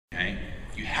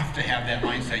have to have that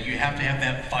mindset. You have to have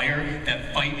that fire,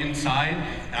 that fight inside.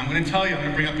 And I'm going to tell you, I'm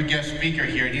going to bring up a guest speaker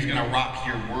here, and he's going to rock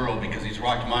your world because he's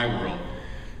rocked my world.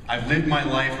 I've lived my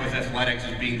life with athletics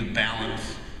as being the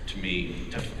balance to me,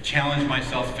 to challenge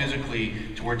myself physically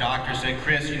to where doctors said,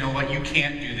 Chris, you know what, you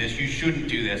can't do this, you shouldn't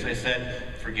do this. I said,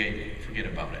 forget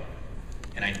about it.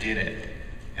 And I did it.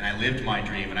 And I lived my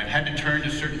dream. And I've had to turn to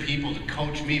certain people to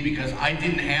coach me because I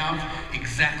didn't have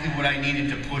exactly what I needed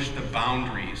to push the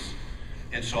boundaries.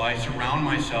 And so I surround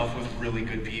myself with really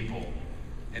good people.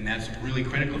 And that's really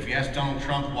critical. If you ask Donald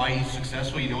Trump why he's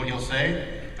successful, you know what he'll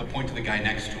say? He'll point to the guy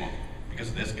next to him. Because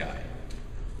of this guy.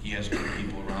 He has good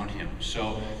people around him.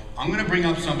 So I'm going to bring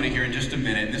up somebody here in just a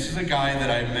minute. And this is a guy that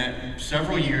I met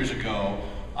several years ago.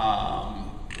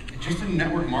 Just in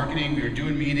network marketing. We were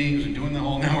doing meetings and doing the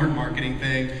whole network marketing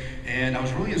thing. And I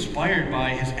was really inspired by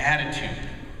his attitude.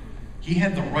 He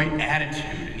had the right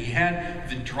attitude. And he had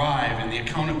the drive and the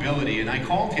accountability. And I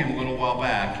called him a little while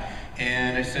back.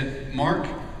 And I said, Mark,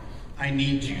 I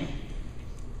need you.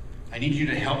 I need you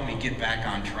to help me get back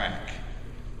on track.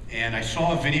 And I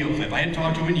saw a video clip. I hadn't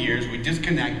talked to him in years. We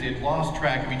disconnected, lost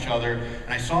track of each other.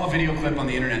 And I saw a video clip on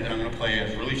the internet that I'm going to play.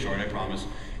 It's really short, I promise.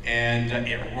 And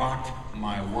it rocked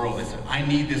my world. I said, I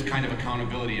need this kind of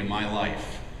accountability in my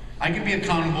life. I can be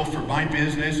accountable for my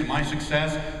business and my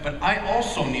success, but I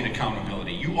also need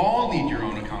accountability. You all need your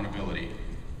own accountability.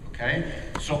 Okay?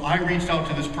 So I reached out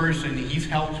to this person. He's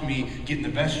helped me get in the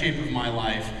best shape of my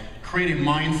life, create a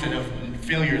mindset of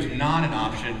failure is not an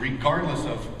option, regardless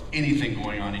of anything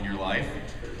going on in your life.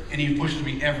 And he pushes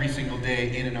me every single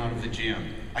day in and out of the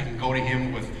gym. I can go to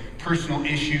him with personal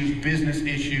issues, business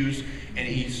issues, and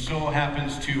he so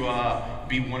happens to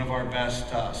be one of our best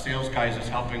sales guys that's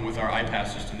helping with our iPass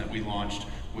system that we launched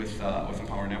with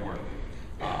Empower Network.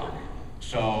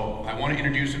 So I want to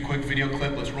introduce a quick video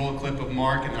clip. Let's roll a clip of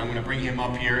Mark, and then I'm going to bring him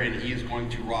up here, and he is going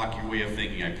to rock your way of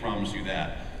thinking. I promise you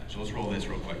that. So let's roll this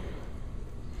real quick.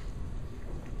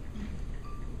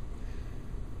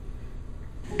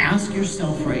 Ask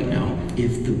yourself right now,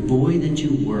 if the boy that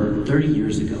you were 30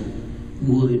 years ago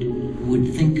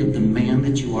would think of the man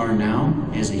that you are now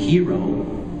as a hero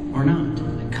or not.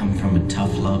 I come from a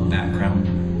tough love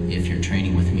background. If you're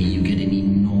training with me, you get an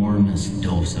enormous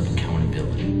dose of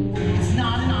accountability. It's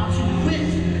not an option to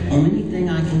quit. Only thing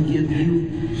I can give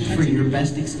you for your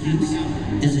best excuse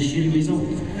is a shitty result.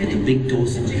 And a big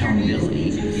dose of accountability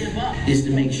is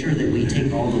to make sure that we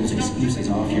take all those excuses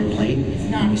off your plate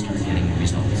and we start getting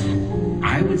results.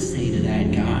 I would say to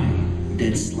that guy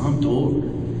that slumped over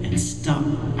and stuck,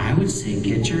 I would say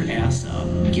get your ass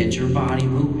up, get your body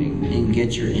moving, and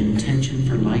get your intention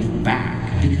for life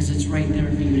back, because it's right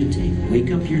there for you to take.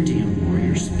 Wake up your damn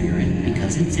warrior spirit,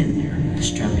 because it's in there.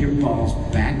 Strap your balls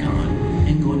back on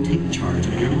and go take charge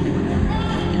of your life.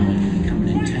 And when you become an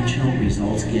intentional,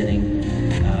 results-getting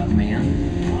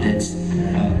man that's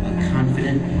a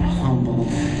confident, humble,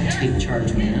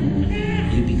 take-charge man,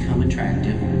 you become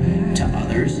attractive to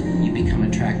others, you become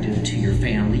attractive to your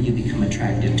family, you become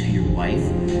attractive to your wife,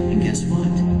 and guess what?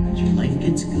 Your life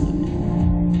gets good.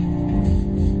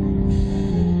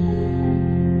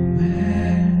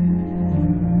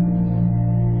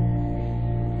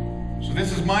 So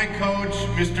this is my coach,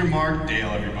 Mr. Mark Dale,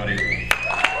 everybody.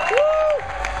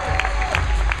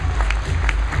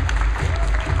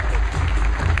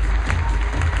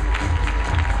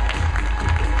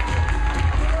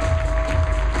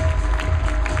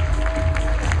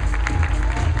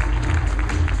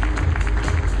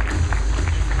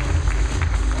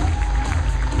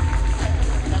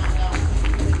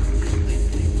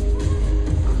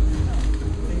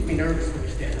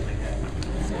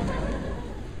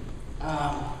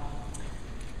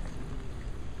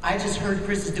 I just heard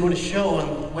Chris is doing a show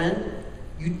on when?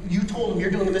 You told him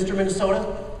you're doing the Mr.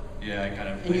 Minnesota? Yeah, I kind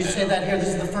of. And you said that here, this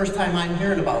is the first time I'm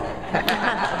hearing about it.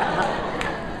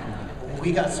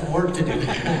 We got some work to do.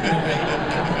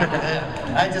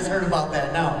 I just heard about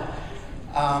that now.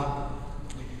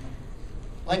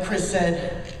 Like Chris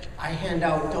said, I hand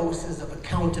out doses of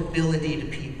accountability to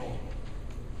people.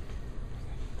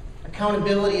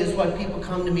 Accountability is what people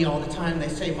come to me all the time. They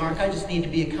say, Mark, I just need to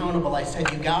be accountable. I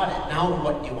said, you got it. Now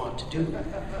what do you want to do?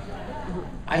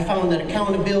 I found that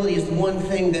accountability is the one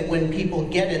thing that when people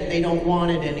get it, they don't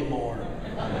want it anymore.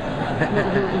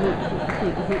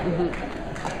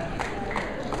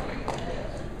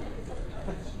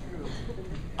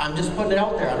 I'm just putting it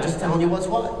out there. I'm just telling you what's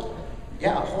what.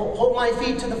 Yeah, hold my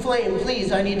feet to the flame,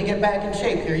 please. I need to get back in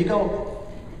shape. Here you go.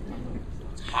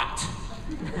 It's hot.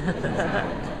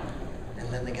 And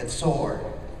then they get sore.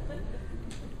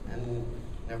 And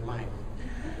never mind.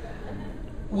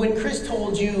 When Chris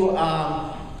told you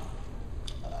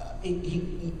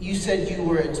you said you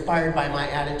were inspired by my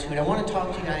attitude. I want to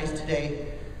talk to you guys today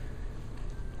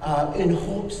in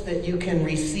hopes that you can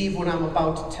receive what I'm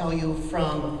about to tell you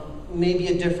from maybe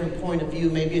a different point of view,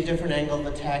 maybe a different angle of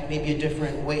attack, maybe a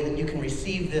different way that you can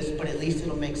receive this, but at least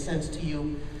it'll make sense to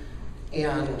you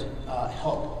and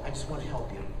help. I just want to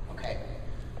help you, okay?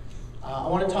 I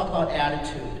want to talk about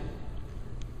attitude,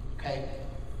 okay?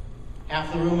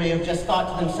 Half the room may have just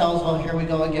thought to themselves, well, here we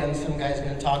go again, some guy's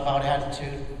going to talk about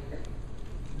attitude.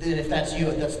 Then if that's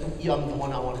you, I'm the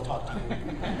one I want to talk to. All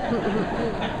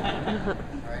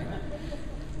right.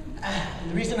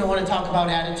 The reason I want to talk about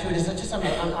attitude is just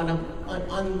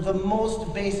on the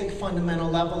most basic fundamental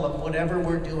level of whatever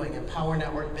we're doing in power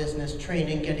network business,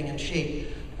 training, getting in shape.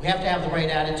 We have to have the right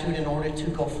attitude in order to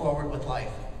go forward with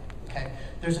life. Okay?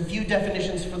 There's a few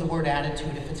definitions for the word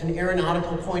attitude. If it's an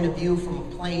aeronautical point of view from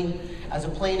a plane, as a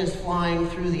plane is flying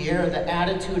through the air, the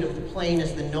attitude of the plane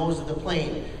is the nose of the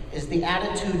plane. Is the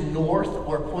attitude north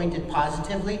or pointed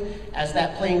positively? As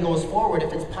that plane goes forward,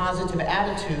 if it's positive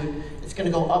attitude, it's going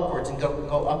to go upwards and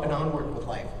go up and onward with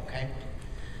life, okay?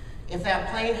 If that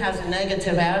plane has a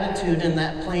negative attitude and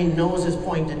that plane nose is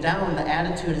pointed down, the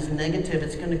attitude is negative,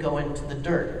 it's going to go into the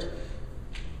dirt.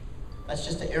 That's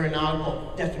just the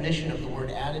aeronautical definition of the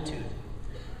word attitude.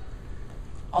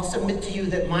 I'll submit to you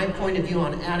that my point of view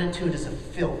on attitude is a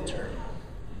filter.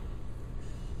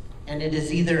 And it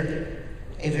is either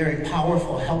a very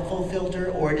powerful, helpful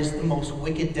filter, or it is the most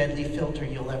wicked, deadly filter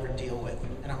you'll ever deal with.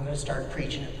 And I'm going to start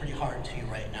preaching it pretty hard to you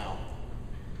right now.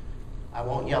 I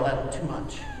won't yell at them too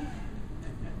much.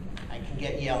 I can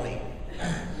get yelly.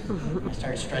 I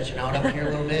start stretching out up here a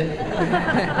little bit.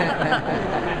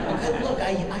 Look,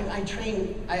 I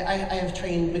have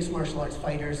trained mixed martial arts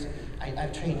fighters.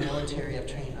 I've trained military.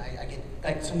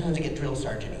 Sometimes I get drill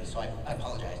sergeant-y, so I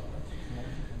apologize.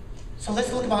 So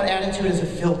let's look about attitude as a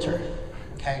filter,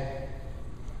 okay?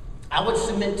 I would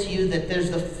submit to you that there's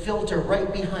the filter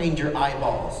right behind your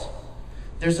eyeballs.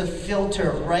 There's a filter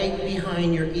right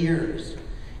behind your ears.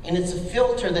 And it's a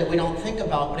filter that we don't think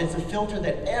about, but it's a filter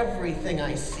that everything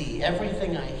I see,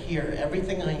 everything I hear,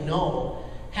 everything I know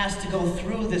has to go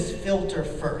through this filter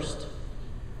first.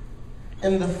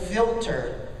 And the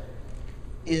filter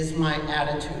is my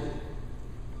attitude.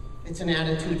 It's an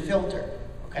attitude filter,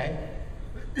 okay?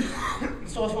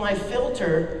 So if my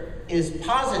filter is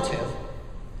positive,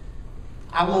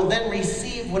 I will then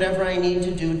receive whatever I need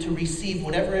to do to receive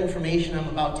whatever information I'm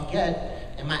about to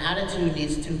get, and my attitude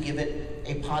needs to give it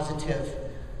a positive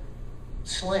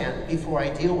slant before I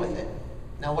deal with it.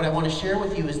 Now what I want to share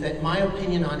with you is that my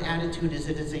opinion on attitude is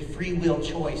it is a free will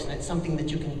choice, and it's something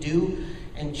that you can do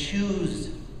and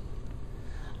choose.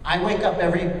 I wake up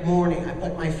every morning, I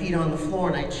put my feet on the floor,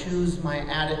 and I choose my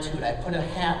attitude. I put a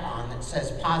hat on that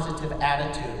says positive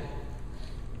attitude.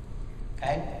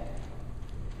 Okay?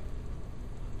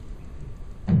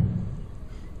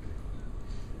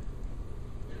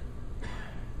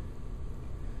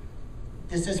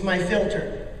 This is my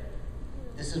filter.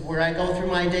 This is where I go through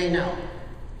my day now.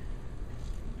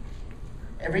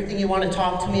 Everything you want to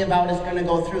talk to me about is going to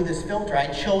go through this filter. I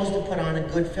chose to put on a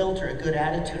good filter, a good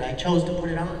attitude. I chose to put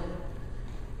it on.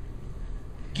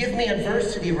 Give me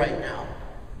adversity right now.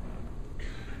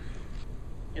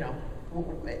 You know,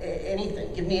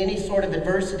 anything. Give me any sort of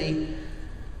adversity.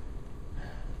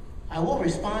 I will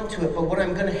respond to it, but what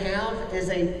I'm going to have is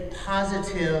a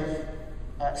positive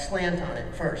slant on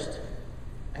it first.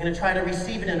 I'm going to try to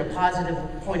receive it in a positive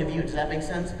point of view. Does that make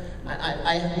sense?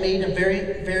 I have made a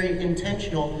very, very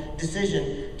intentional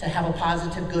decision to have a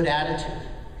positive, good attitude.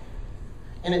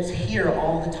 And it's here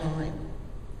all the time.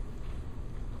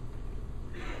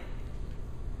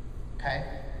 Okay?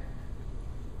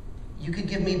 You could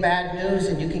give me bad news,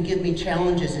 and you can give me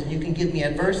challenges, and you can give me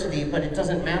adversity, but it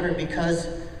doesn't matter because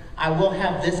I will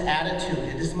have this attitude.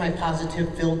 It is my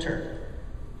positive filter.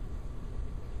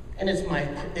 And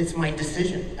it's my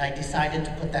decision. I decided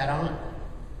to put that on.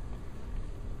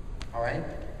 All right?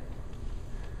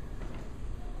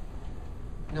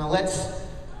 Now let's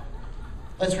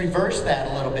reverse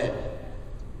that a little bit.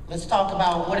 Let's talk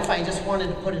about what if I just wanted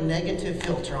to put a negative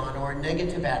filter on or a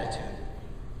negative attitude.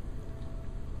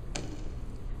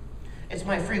 It's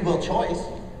my free will choice.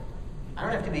 I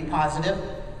don't have to be positive.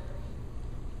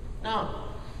 No.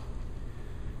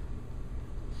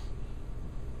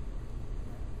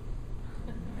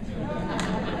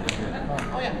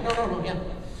 Oh yeah, no, yeah.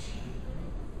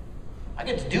 I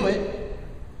get to do it.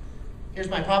 Here's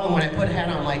my problem when I put a hat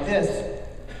on like this.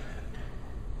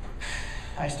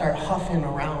 I start huffing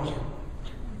around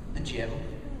the gym.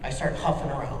 I start huffing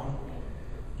around.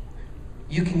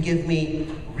 You can give me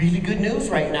really good news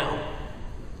right now.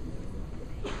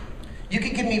 You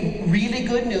could give me really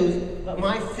good news, but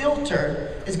my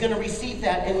filter is going to receive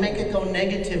that and make it go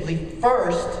negatively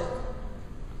first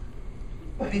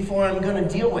before I'm going to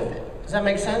deal with it. Does that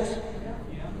make sense?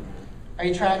 Are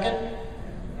you tracking?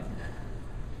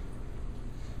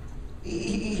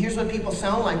 Here's what people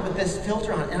sound like with this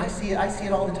filter on, and I see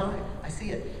it all the time. I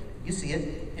see it. You see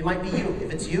it. It might be you.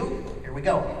 If it's you, here we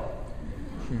go.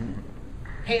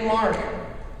 Hey, Mark,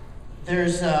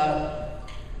 there's 5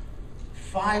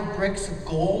 bricks of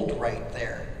gold right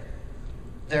there.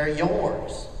 They're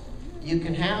yours. You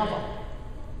can have them.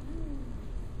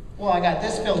 Well, I got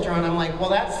this filter on. I'm like, well,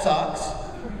 that sucks.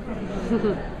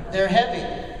 They're heavy.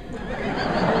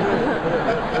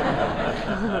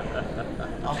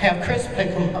 I'll have Chris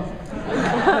pick them up.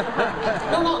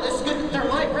 No, this is good. They're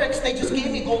my bricks. They just gave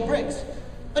me gold bricks.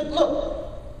 But look,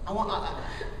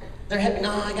 they're heavy.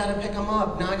 Now I gotta pick them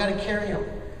up. Now I gotta carry them.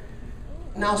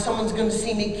 Now someone's gonna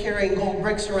see me carrying gold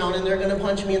bricks around and they're gonna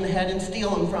punch me in the head and steal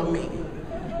them from me.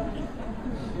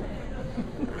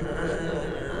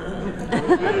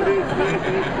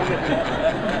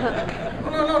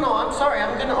 No, I'm sorry.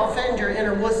 I'm gonna offend your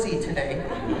inner wussy today.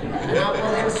 And I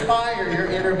will inspire your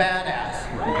inner badass.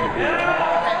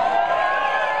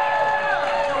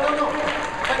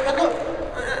 Okay? But look,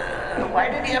 why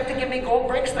did he have to give me gold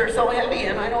bricks? They're so heavy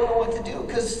and I don't know what to do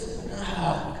because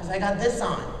I got this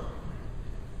on.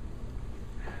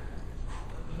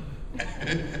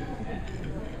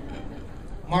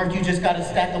 Mark, you just got a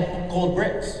stack of gold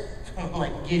bricks. I'm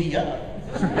like, giddy up.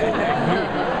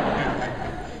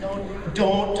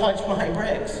 Don't touch my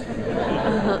bricks.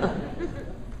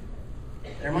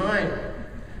 They're mine.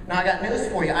 Now I got news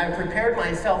for you. I prepared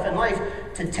myself in life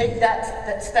to take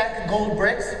that stack of gold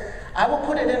bricks. I will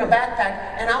put it in a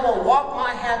backpack and I will walk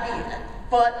my happy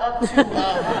butt up to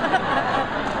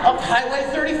up Highway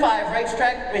 35, right?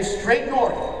 It's straight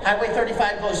north. Highway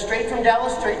 35 goes straight from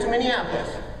Dallas straight to Minneapolis.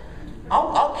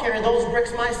 I'll carry those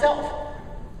bricks myself.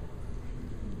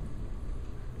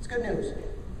 It's good news.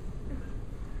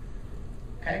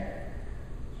 Okay?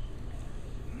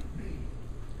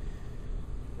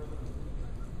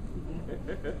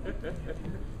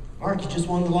 Mark, you just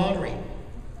won the lottery.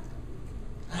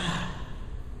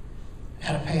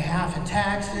 Gotta pay half in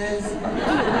taxes.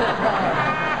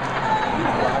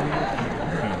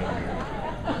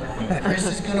 Chris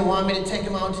is gonna want me to take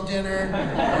him out to dinner.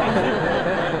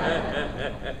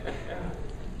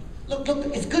 Look,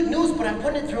 it's good news, but I'm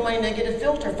putting it through my negative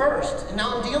filter first, and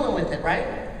now I'm dealing with it, right?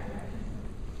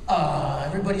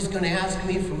 Everybody's gonna ask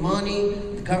me for money,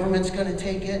 the government's gonna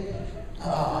take it.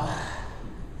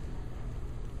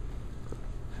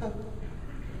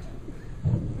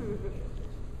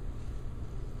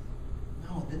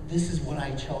 No, this is what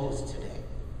I chose today.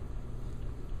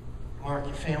 Mark,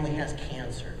 your family has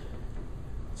cancer.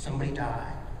 Somebody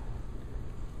died.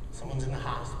 Someone's in the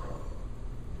hospital.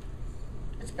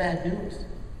 It's bad news.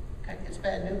 Okay? It's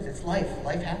bad news. It's life.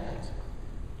 Life happens.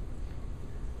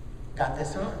 Got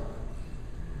this on.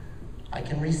 I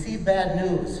can receive bad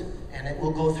news, and it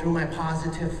will go through my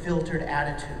positive, filtered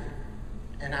attitude.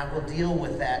 And I will deal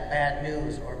with that bad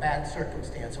news or bad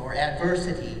circumstance or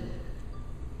adversity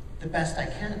the best I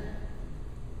can.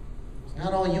 It's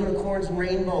not all unicorns and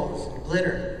rainbows and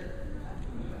glitter.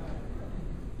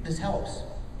 This helps.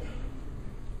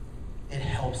 It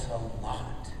helps a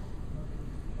lot.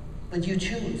 But you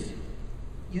choose.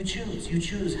 You choose. You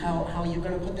choose how you're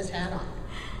going to put this hat on.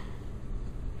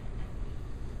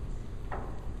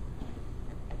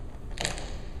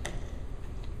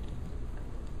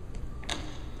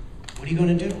 What are you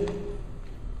going to do?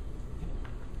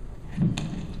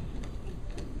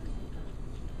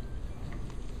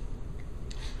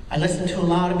 I listen to a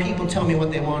lot of people tell me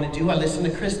what they want to do. I listen to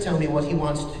Chris tell me what he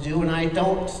wants to do, and I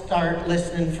don't start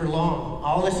listening for long.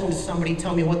 I'll listen to somebody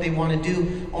tell me what they want to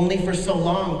do only for so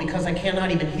long because I cannot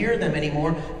even hear them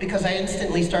anymore because I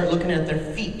instantly start looking at their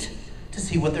feet to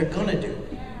see what they're going to do.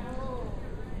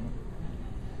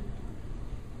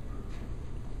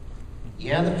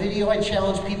 Yeah, the video I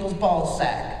challenge people's ball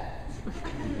sack.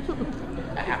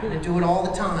 I happen to do it all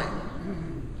the time.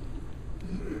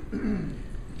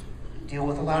 Deal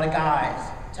with a lot of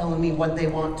guys telling me what they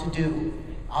want to do.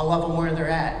 I'll love them where they're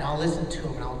at, and I'll listen to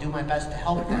them, and I'll do my best to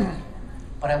help them.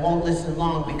 But I won't listen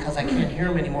long because I can't hear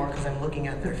them anymore because I'm looking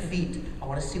at their feet. I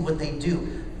want to see what they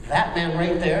do. That man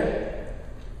right there,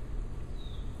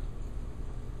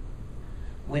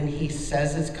 when he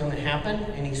says it's going to happen,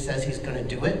 and he says he's going to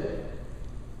do it,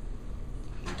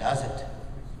 he does it.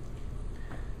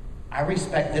 I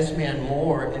respect this man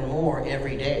more and more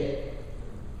every day.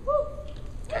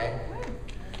 Okay?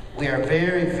 We are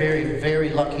very, very, very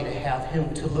lucky to have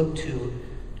him to look to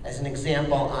as an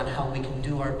example on how we can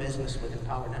do our business with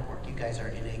Empower Network. You guys are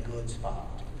in a good spot.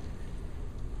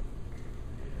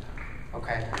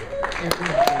 Okay?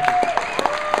 Yeah.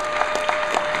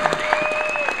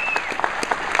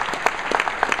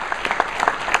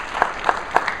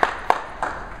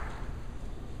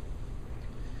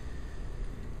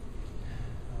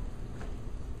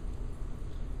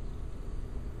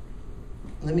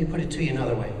 Let me put it to you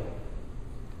another way.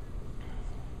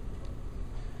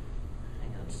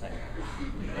 Hang on a second.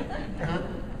 Huh?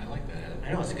 I like that hat.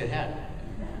 I know, it's a good hat.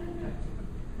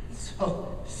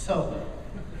 So,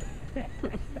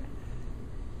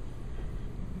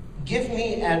 give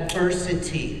me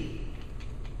adversity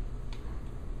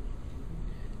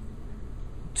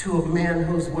to a man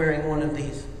who's wearing one of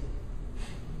these.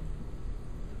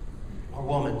 Or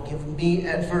woman, give me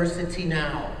adversity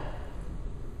now.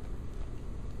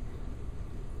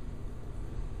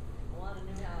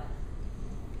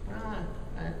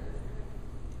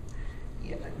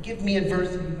 Give me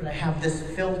adversity, but I have this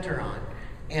filter on,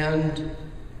 and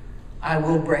I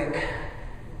will break.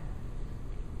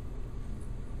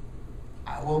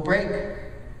 I will break.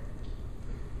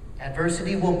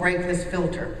 Adversity will break this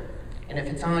filter. And if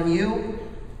it's on you, you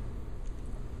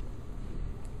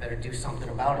better do something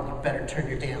about it. You better turn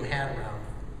your damn hat around.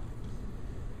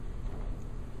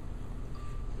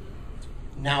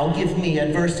 Now give me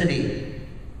adversity.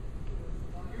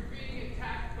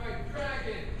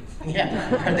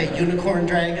 Yeah, are they unicorn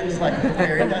dragons like the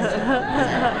fairy does?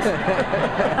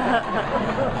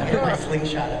 I'll get my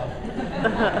slingshot out.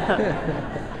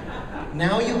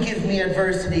 Now you give me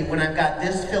adversity when I've got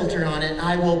this filter on it,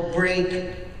 I will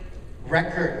break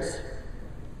records.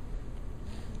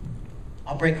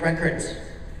 I'll break records.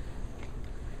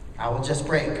 I will just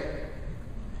break.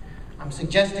 I'm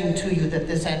suggesting to you that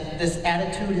this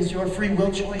attitude is your free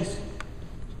will choice.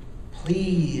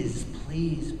 Please,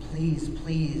 please, please,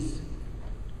 please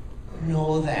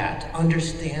know that,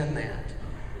 understand that.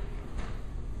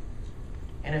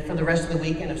 And if for the rest of the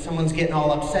weekend, if someone's getting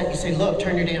all upset, you say, look,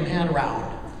 turn your damn hat around.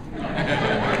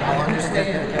 I'll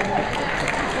understand.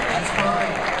 That's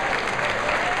fine.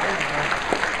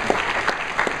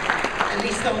 At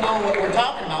least they'll know what we're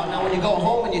talking about. Now when you go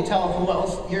home and you tell them,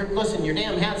 well, listen, your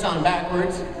damn hat's on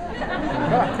backwards.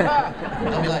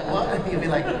 They'll be like, what? You'll be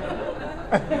like,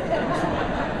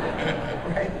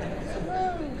 right?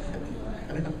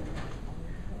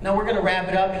 Now we're going to wrap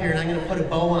it up here, and I'm going to put a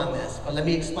bow on this, but let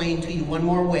me explain to you one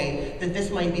more way that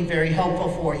this might be very helpful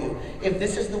for you. If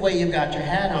this is the way you've got your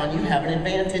hat on, you have an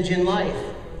advantage in life.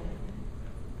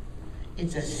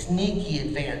 It's a sneaky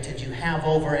advantage you have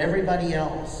over everybody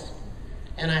else.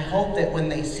 And I hope that when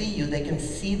they see you, they can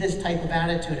see this type of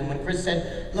attitude. And when Chris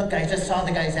said, look, I just saw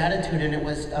the guy's attitude, and it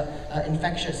was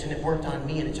infectious, and it worked on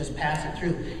me, and it just passed it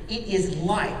through. It is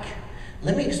like,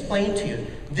 let me explain to you.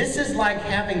 This is like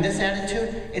having this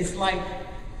attitude. It's like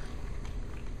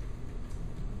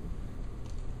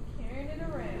carrying it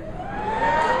around.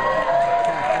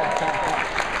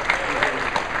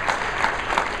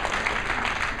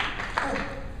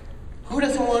 Who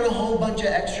doesn't want a whole bunch of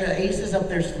extra aces up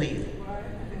their sleeve?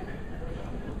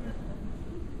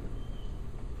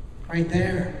 Right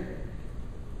there.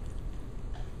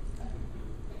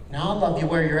 Now I'll love you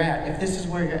where you're at. If this is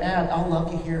where you're at, I'll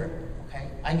love you here. Okay?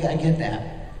 I get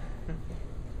that.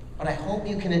 But I hope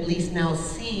you can at least now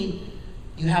see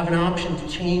you have an option to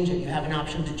change it. You have an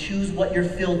option to choose what your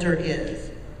filter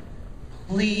is.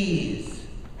 Please,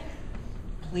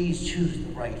 please choose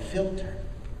the right filter.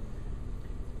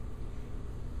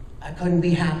 I couldn't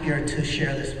be happier to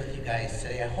share this with you guys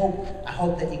today. I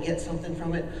hope that you get something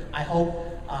from it. I hope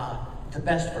the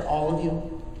best for all of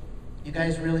you. You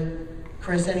guys really?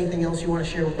 Chris, anything else you want to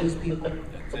share with these people?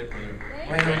 That's it, brother.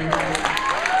 Right on, you guys.